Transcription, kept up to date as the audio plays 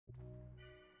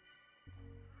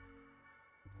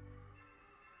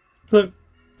Hello.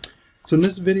 So in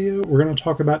this video, we're going to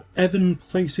talk about Evan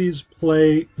Placey's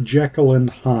play Jekyll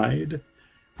Hyde,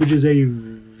 which is a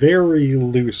very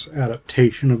loose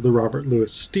adaptation of the Robert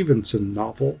Louis Stevenson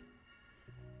novel.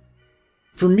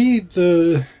 For me,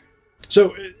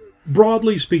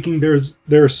 broadly speaking,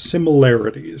 there are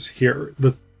similarities here.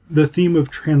 The theme of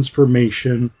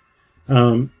transformation,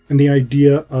 and the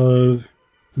idea of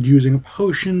using a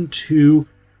potion to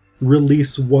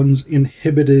release one's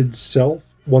inhibited self,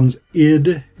 one's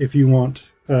id, if you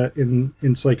want,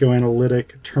 in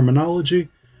psychoanalytic terminology.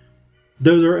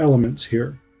 Those are elements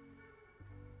here.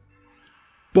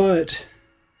 But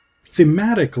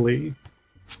thematically,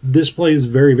 this play is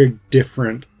very, very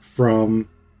different from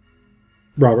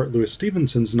Robert Louis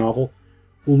Stevenson's novel,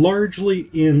 largely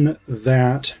in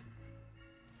that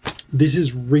this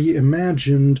is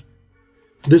reimagined.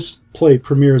 This play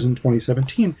premieres in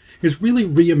 2017, is really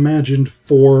reimagined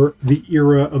for the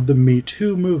era of the Me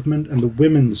Too movement and the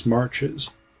women's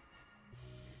marches,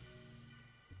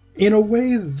 in a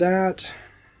way that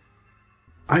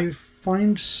I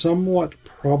find somewhat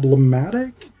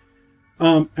problematic,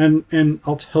 and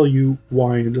I'll tell you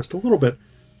why in just a little bit.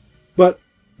 But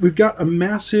we've got a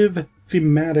massive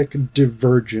thematic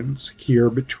divergence here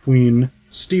between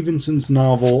Stevenson's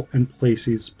novel and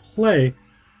Placey's play,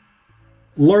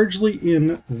 largely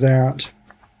in that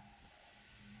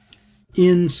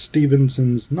in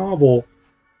Stevenson's novel,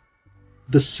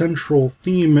 the central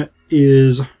theme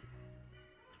is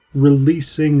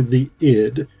releasing the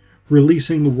id,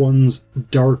 releasing one's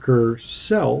darker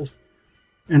self.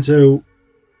 And so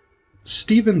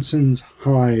Stevenson's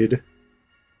Hyde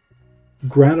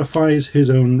gratifies his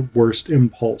own worst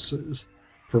impulses.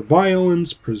 For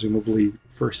violence, presumably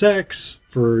for sex,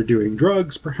 for doing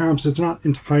drugs, perhaps. It's not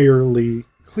entirely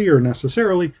clear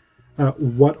necessarily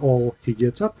what all he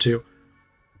gets up to.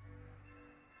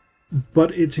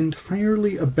 But it's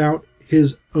entirely about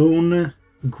his own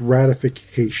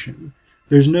gratification.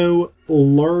 There's no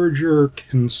larger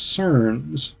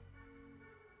concerns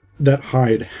that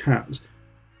Hyde has.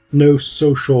 No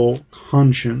social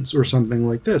conscience or something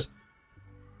like this.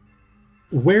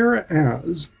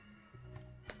 Whereas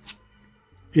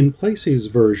in Placey's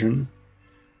version,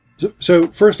 so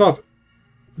first off,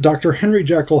 Dr. Henry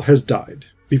Jekyll has died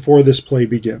before this play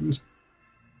begins,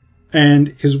 and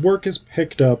his work is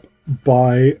picked up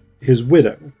by his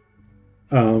widow,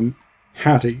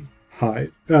 Hattie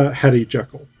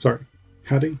Jekyll. Sorry,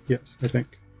 Hattie? Yes, I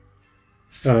think.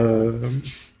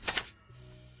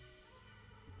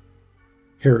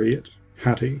 Harriet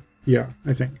Hattie. Yeah,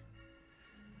 I think.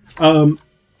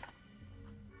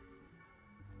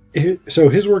 So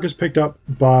his work is picked up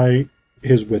by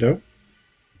his widow.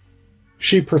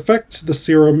 She perfects the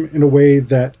serum in a way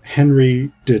that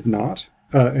Henry did not,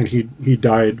 and he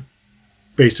died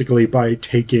basically by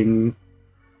taking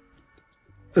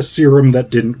a serum that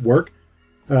didn't work.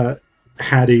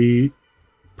 Hattie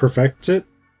perfects it,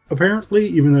 apparently,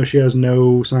 even though she has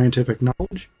no scientific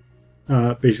knowledge,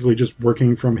 basically just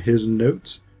working from his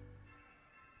notes.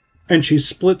 And she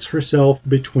splits herself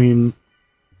between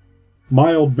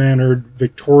mild-mannered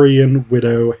Victorian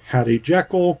widow Hattie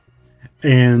Jekyll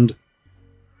and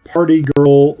party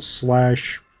girl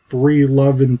 / free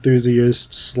love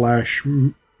enthusiast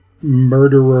 /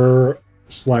 murderer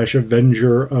 /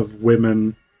 avenger of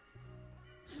women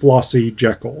Flossie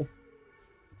Jekyll.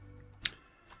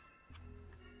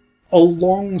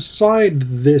 Alongside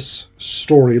this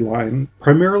storyline,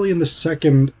 primarily in the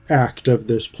second act of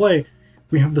this play,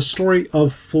 we have the story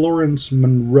of Florence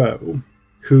Monroe,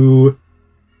 who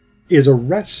is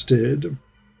arrested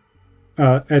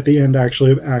at the end,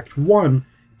 actually, of Act 1,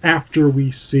 after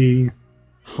we see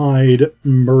Hyde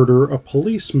murder a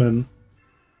policeman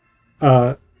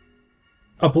who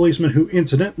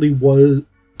incidentally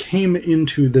came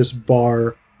into this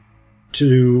bar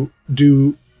to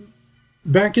do...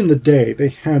 Back in the day, they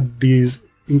had these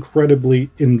incredibly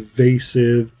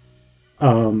invasive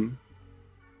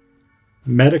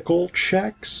medical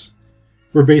checks,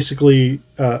 where basically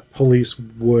police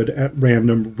would at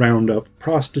random round up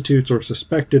prostitutes or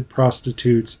suspected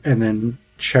prostitutes and then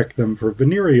check them for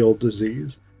venereal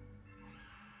disease.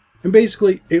 And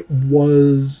basically it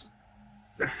was...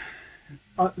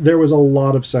 there was a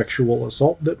lot of sexual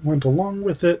assault that went along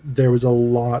with it. There was a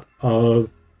lot of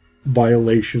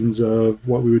violations of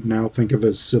what we would now think of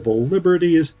as civil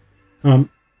liberties.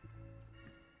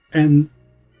 And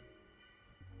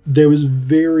there was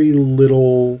very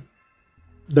little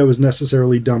that was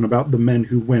necessarily done about the men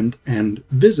who went and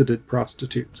visited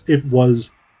prostitutes. It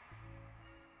was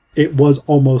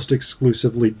almost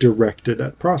exclusively directed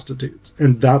at prostitutes.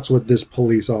 And that's what this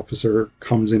police officer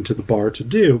comes into the bar to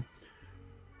do.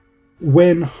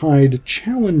 when Hyde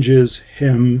challenges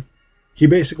him, he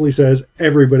basically says,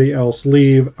 everybody else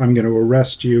leave, I'm going to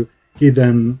arrest you. He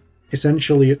then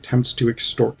essentially attempts to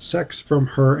extort sex from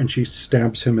her, and she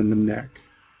stabs him in the neck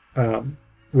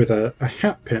with a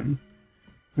hat pin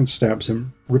and stabs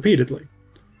him repeatedly.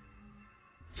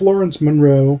 Florence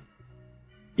Monroe,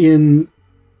 in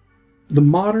the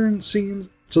modern scenes,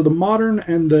 so the modern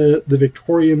and the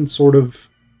Victorian sort of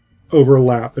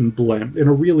overlap and blend in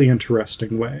a really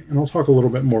interesting way, and I'll talk a little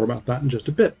bit more about that in just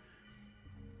a bit.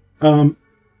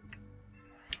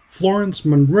 Florence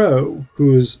Monroe,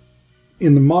 who is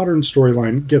in the modern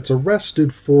storyline, gets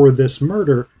arrested for this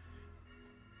murder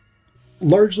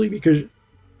largely because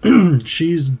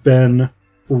she's been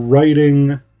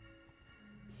writing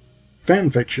fan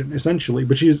fiction, essentially,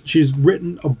 but she's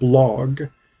written a blog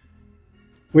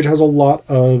which has a lot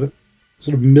of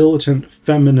sort of militant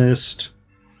feminist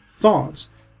thoughts,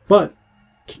 but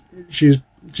she's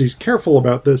careful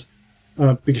about this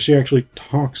because she actually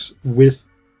talks with.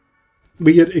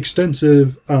 We get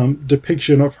extensive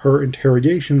depiction of her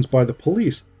interrogations by the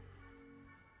police.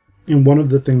 And one of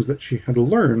the things that she had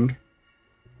learned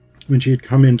when she had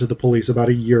come into the police about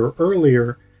a year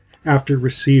earlier, after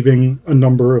receiving a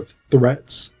number of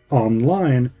threats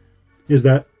online, is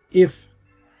that if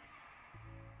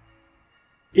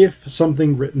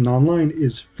something written online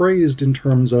is phrased in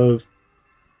terms of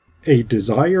a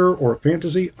desire or a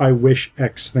fantasy, I wish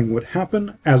X thing would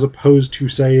happen, as opposed to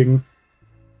saying,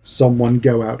 someone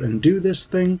go out and do this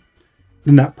thing,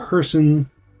 then that person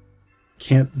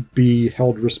can't be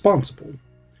held responsible.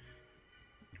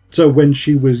 So when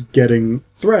she was getting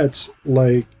threats,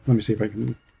 like, let me see if I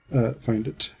can find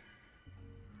it.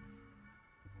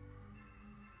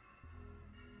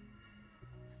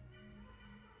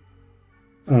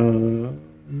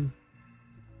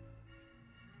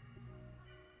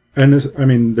 And this, I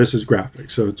mean, this is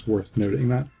graphic, so it's worth noting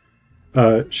that.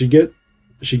 She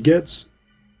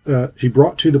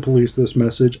brought to the police this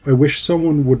message: I wish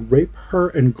someone would rape her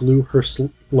and glue her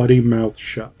slutty mouth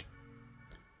shut.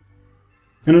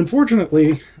 And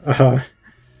unfortunately,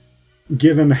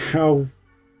 given how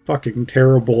fucking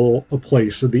terrible a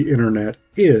place the internet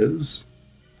is,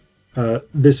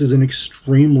 this is an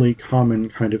extremely common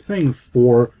kind of thing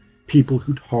for people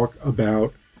who talk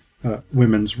about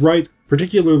women's rights,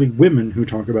 particularly women who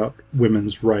talk about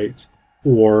women's rights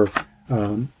or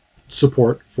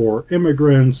support for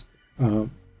immigrants,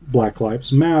 Black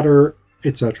Lives Matter,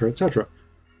 etc., etc.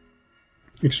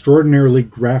 Extraordinarily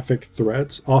graphic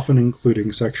threats, often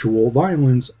including sexual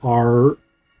violence, are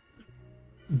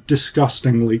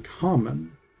disgustingly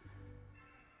common.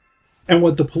 And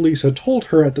what the police had told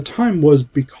her at the time was,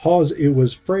 because it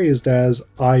was phrased as,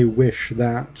 I wish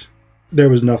that, there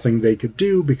was nothing they could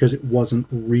do because it wasn't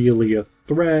really a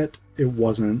threat. It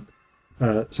wasn't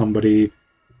somebody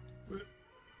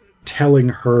telling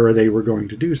her they were going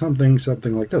to do something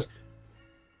like this.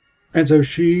 And so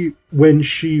when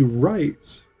she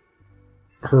writes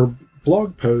her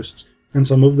blog posts, and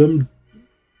some of them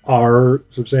are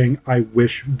sort of saying, I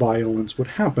wish violence would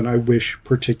happen, I wish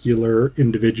particular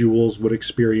individuals would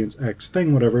experience X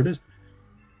thing, whatever it is,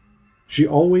 she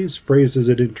always phrases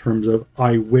it in terms of,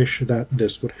 I wish that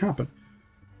this would happen.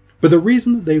 But the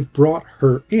reason that they've brought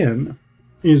her in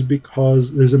is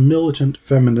because there's a militant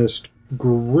feminist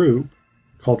group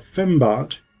called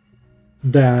Fembot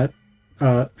that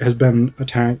has been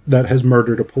attacked, that has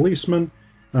murdered a policeman,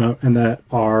 and that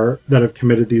have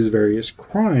committed these various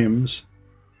crimes,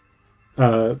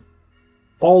 all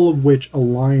of which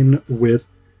align with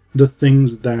the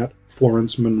things that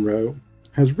Florence Monroe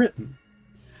has written.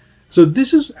 So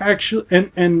this is actually,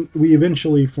 and we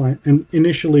eventually find, and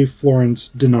initially Florence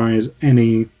denies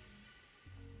any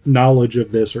knowledge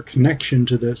of this or connection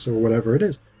to this or whatever it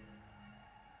is.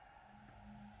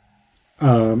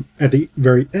 At the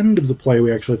very end of the play,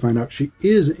 we actually find out she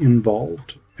is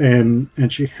involved, and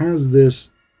she has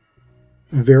this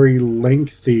very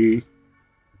lengthy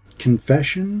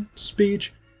confession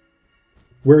speech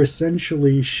where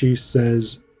essentially she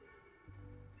says,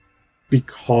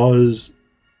 because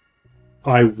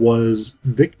I was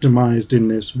victimized in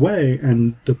this way,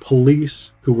 and the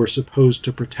police who were supposed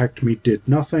to protect me did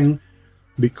nothing,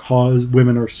 because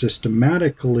women are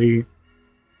systematically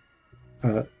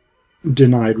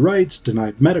denied rights,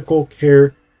 denied medical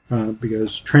care,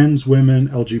 because trans women,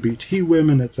 LGBT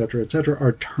women, etc.,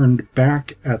 are turned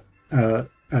back at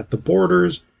the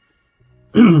borders,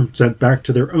 sent back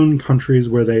to their own countries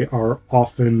where they are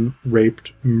often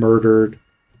raped, murdered,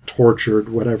 tortured,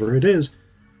 whatever it is.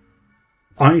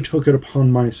 I took it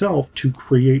upon myself to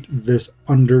create this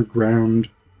underground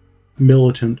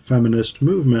militant feminist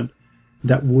movement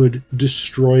that would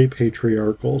destroy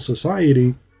patriarchal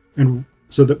society, and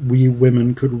so that we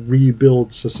women could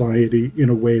rebuild society in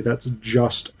a way that's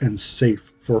just and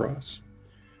safe for us.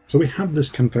 So we have this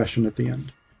confession at the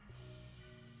end.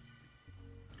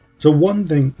 So one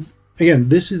thing, again,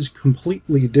 this is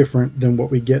completely different than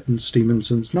what we get in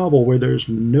Stevenson's novel, where there's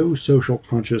no social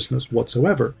consciousness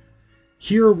whatsoever.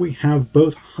 Here we have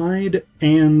both Hyde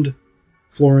and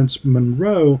Florence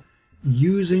Monroe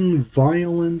using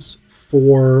violence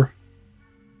for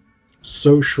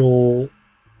social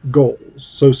goals,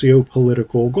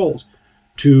 socio-political goals,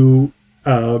 to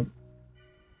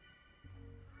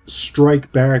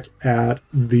strike back at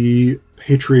the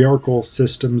patriarchal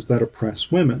systems that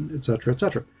oppress women, etc.,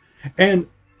 etc. And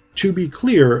to be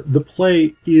clear, the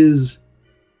play is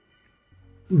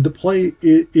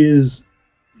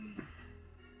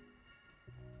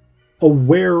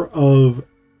aware of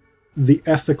the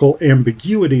ethical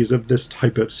ambiguities of this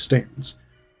type of stance.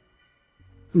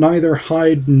 Neither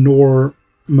Hyde nor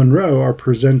Monroe are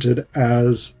presented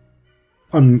as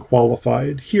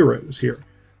unqualified heroes here.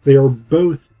 They are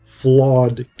both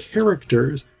flawed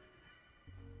characters,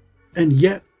 and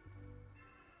yet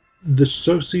the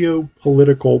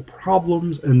socio-political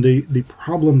problems and the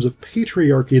problems of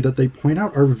patriarchy that they point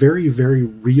out are very, very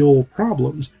real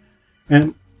problems.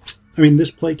 And I mean,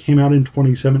 this play came out in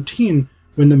 2017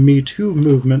 when the Me Too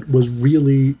movement was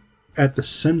really at the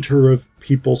center of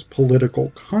people's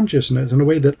political consciousness in a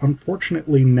way that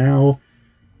unfortunately now,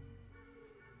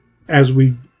 as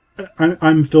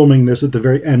I'm filming this at the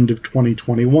very end of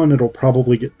 2021, it'll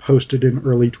probably get posted in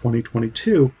early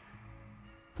 2022.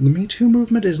 The Me Too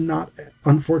movement is not,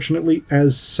 unfortunately,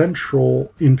 as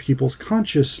central in people's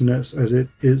consciousness as it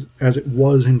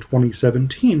was in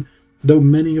 2017, though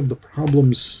many of the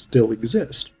problems still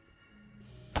exist.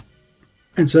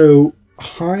 And so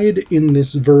Hyde in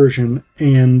this version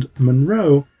and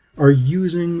Monroe are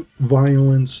using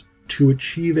violence to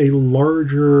achieve a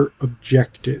larger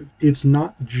objective. It's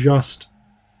not just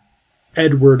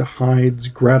Edward Hyde's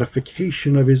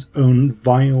gratification of his own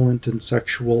violent and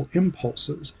sexual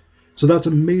impulses. So that's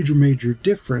a major, major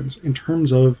difference in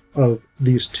terms of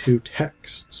these two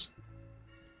texts.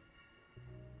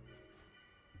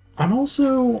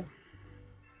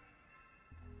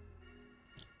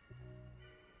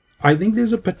 I think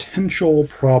there's a potential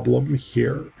problem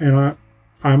here, and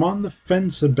I'm on the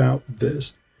fence about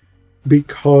this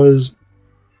because,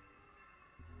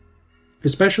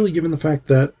 especially given the fact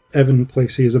that Evan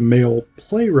Placey is a male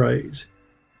playwright,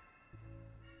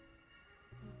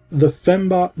 the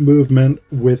fembot movement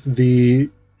with the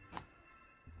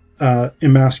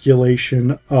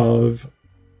emasculation of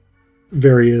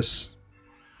various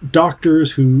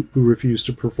doctors who refuse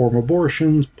to perform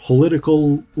abortions,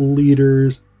 political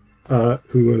leaders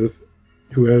who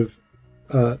have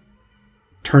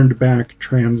turned back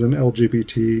trans and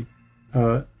LGBT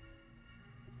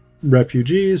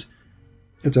refugees,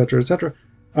 etc., etc.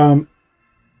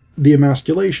 The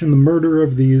emasculation, the murder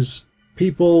of these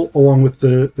people, along with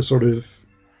the sort of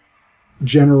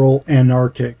general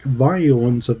anarchic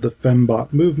violence of the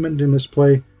fembot movement in this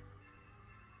play,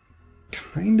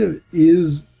 kind of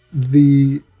is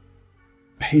the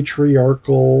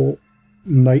patriarchal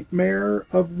nightmare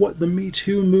of what the Me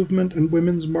Too movement and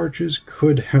women's marches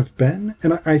could have been.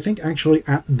 And I think actually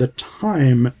at the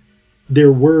time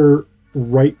there were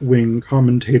right-wing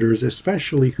commentators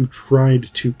especially who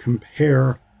tried to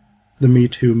compare the Me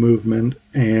Too movement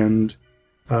and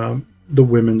the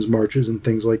women's marches and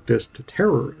things like this to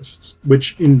terrorists,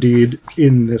 which indeed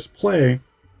in this play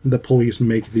the police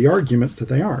make the argument that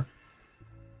they are.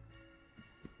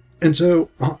 And so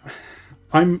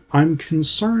I'm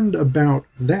concerned about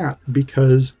that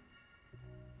because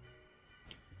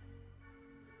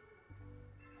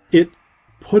it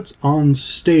puts on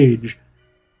stage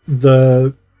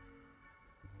the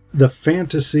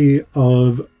fantasy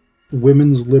of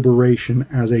women's liberation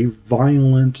as a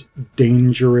violent,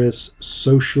 dangerous,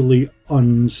 socially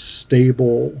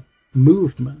unstable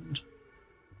movement.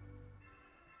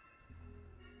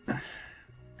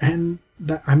 And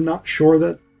I'm not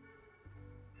sure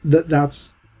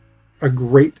that's a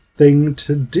great thing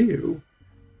to do.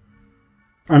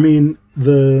 I mean,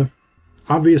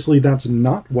 obviously that's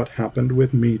not what happened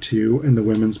with Me Too and the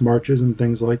women's marches and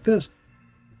things like this.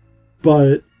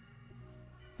 But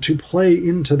to play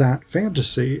into that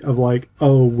fantasy of like,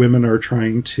 oh, women are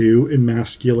trying to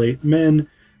emasculate men,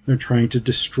 they're trying to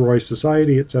destroy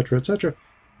society, etc., etc.,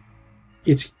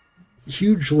 it's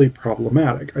hugely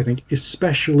problematic, I think,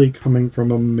 especially coming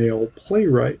from a male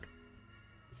playwright.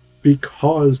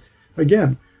 Because,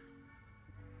 again,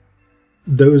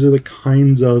 those are the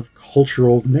kinds of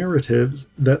cultural narratives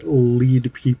that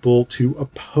lead people to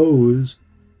oppose,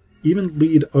 even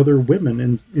lead other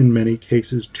women in many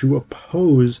cases to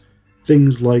oppose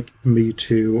things like Me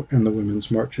Too and the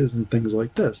women's marches and things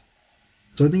like this.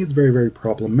 So I think it's very, very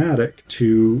problematic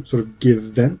to sort of give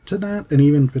vent to that and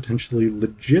even potentially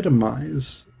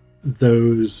legitimize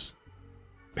those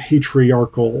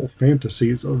patriarchal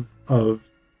fantasies of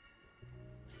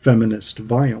feminist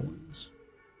violence.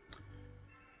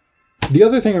 The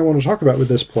other thing I want to talk about with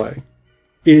this play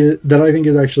that I think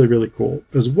is actually really cool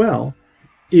as well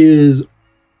is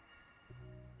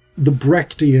the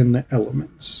Brechtian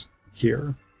elements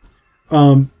here.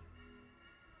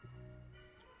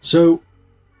 So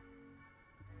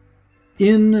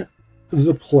in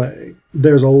the play,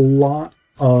 there's a lot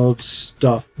of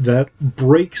stuff that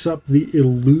breaks up the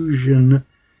illusion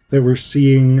that we're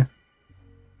seeing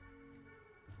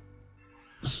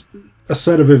a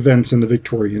set of events in the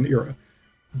Victorian era.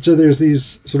 So there's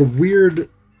these sort of weird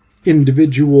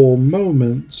individual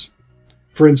moments,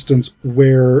 for instance,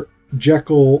 where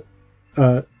Jekyll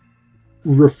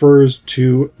refers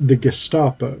to the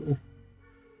Gestapo,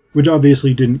 which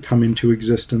obviously didn't come into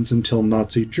existence until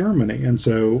Nazi Germany, and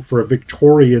so for a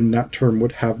Victorian, that term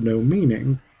would have no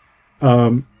meaning.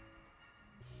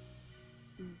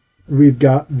 We've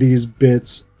got these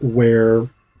bits where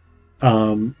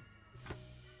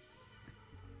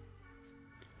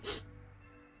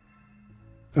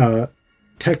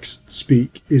text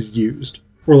speak is used,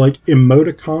 or like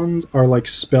emoticons are like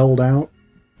spelled out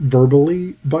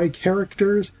verbally by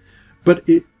characters, but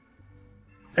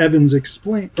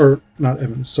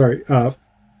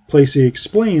Placey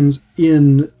explains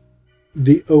in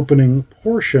the opening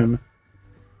portion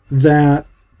that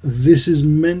this is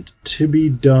meant to be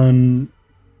done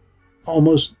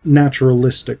almost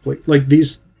naturalistically. Like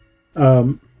these,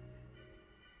 so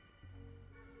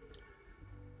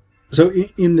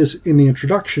in the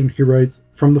introduction, he writes,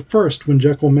 "From the first, when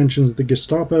Jekyll mentions the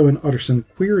Gestapo and Utterson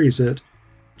queries it,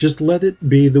 just let it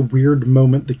be the weird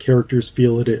moment the characters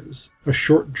feel it is, a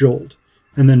short jolt,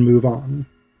 and then move on.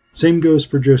 Same goes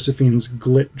for Josephine's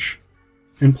glitch.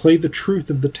 And play the truth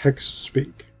of the text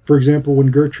speak. For example, when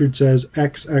Gertrude says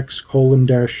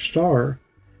XX:**,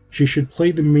 she should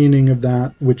play the meaning of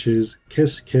that, which is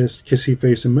kiss, kiss, kissy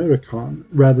face emoticon,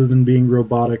 rather than being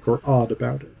robotic or odd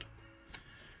about it."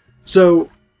 So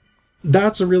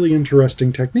that's a really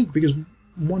interesting technique, because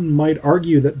one might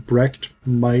argue that Brecht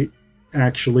might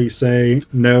actually say,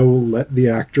 no, let the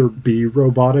actor be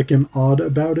robotic and odd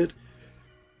about it.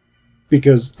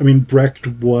 Because, I mean, Brecht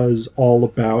was all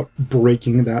about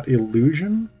breaking that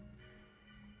illusion.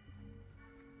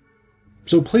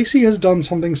 So Placey has done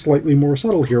something slightly more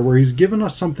subtle here, where he's given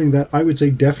us something that I would say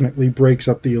definitely breaks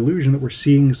up the illusion that we're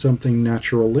seeing something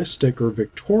naturalistic or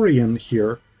Victorian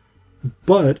here,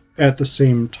 but at the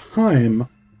same time,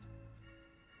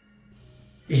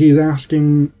 he's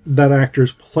asking that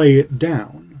actors play it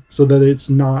down so that it's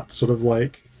not sort of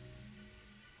like,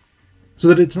 so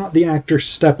that it's not the actor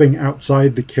stepping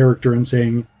outside the character and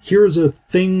saying, here's a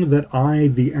thing that I,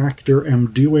 the actor,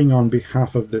 am doing on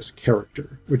behalf of this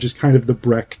character, which is kind of the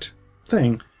Brecht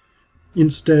thing.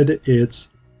 Instead, it's,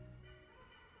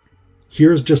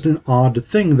 here's just an odd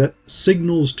thing that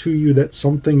signals to you that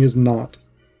something is not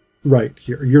right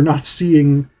here. You're not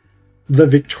seeing the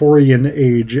Victorian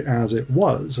age as it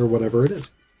was, or whatever it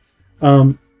is.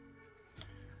 But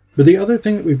the other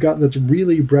thing that we've got that's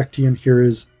really Brechtian here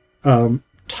is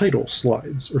title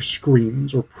slides, or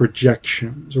screens, or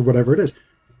projections, or whatever it is.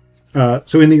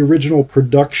 So in the original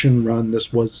production run,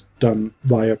 this was done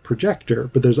via projector,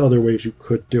 but there's other ways you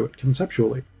could do it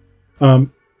conceptually.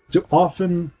 So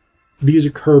often these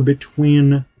occur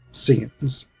between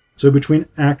scenes. So between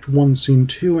Act 1, Scene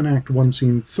 2 and Act 1,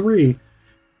 Scene 3,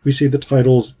 we see the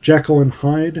titles Jekyll and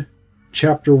Hyde,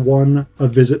 Chapter 1, A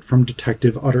Visit from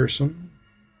Detective Utterson.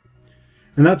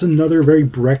 And that's another very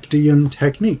Brechtian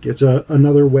technique. It's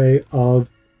another way of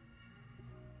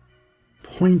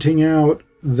pointing out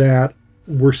that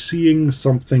we're seeing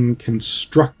something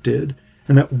constructed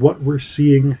and that what we're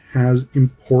seeing has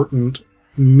important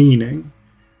meaning.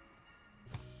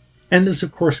 And this,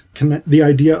 of course, the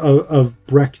idea of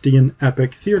Brechtian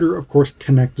epic theater, of course,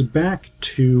 connects back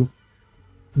to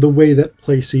the way that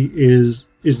Placey is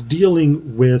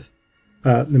dealing with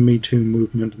the Me Too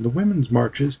movement and the women's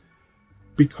marches,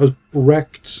 because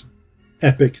Brecht's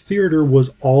epic theater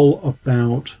was all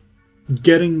about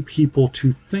getting people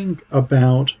to think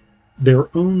about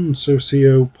their own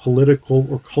socio-political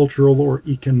or cultural or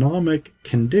economic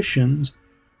conditions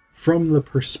from the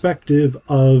perspective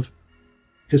of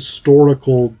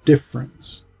historical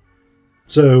difference.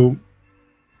 So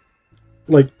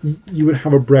like, you would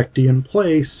have a Brechtian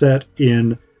play set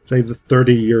in, say, the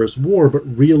 30 Years' War,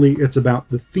 but really it's about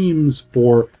the themes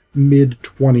for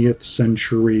mid-20th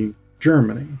century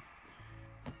Germany.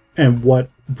 And what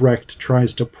Brecht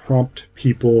tries to prompt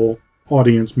people,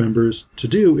 audience members, to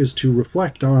do is to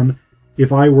reflect on,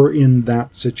 if I were in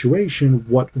that situation,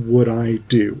 what would I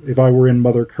do? If I were in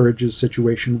Mother Courage's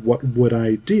situation, what would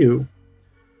I do?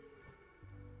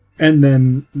 And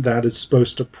then that is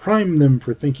supposed to prime them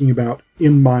for thinking about,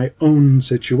 in my own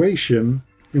situation,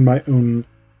 in my own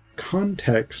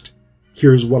context,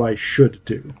 here's what I should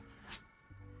do.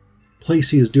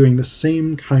 Placey is doing the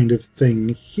same kind of thing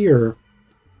here.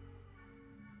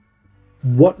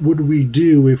 What would we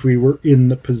do if we were in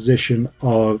the position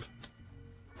of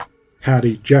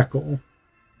Hattie Jekyll?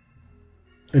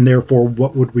 And therefore,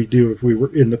 what would we do if we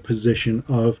were in the position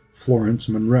of Florence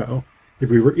Monroe? If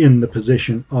we were in the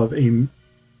position of a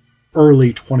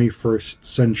early 21st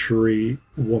century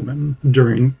woman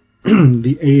during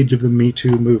the age of the Me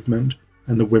Too movement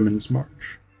and the Women's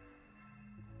March?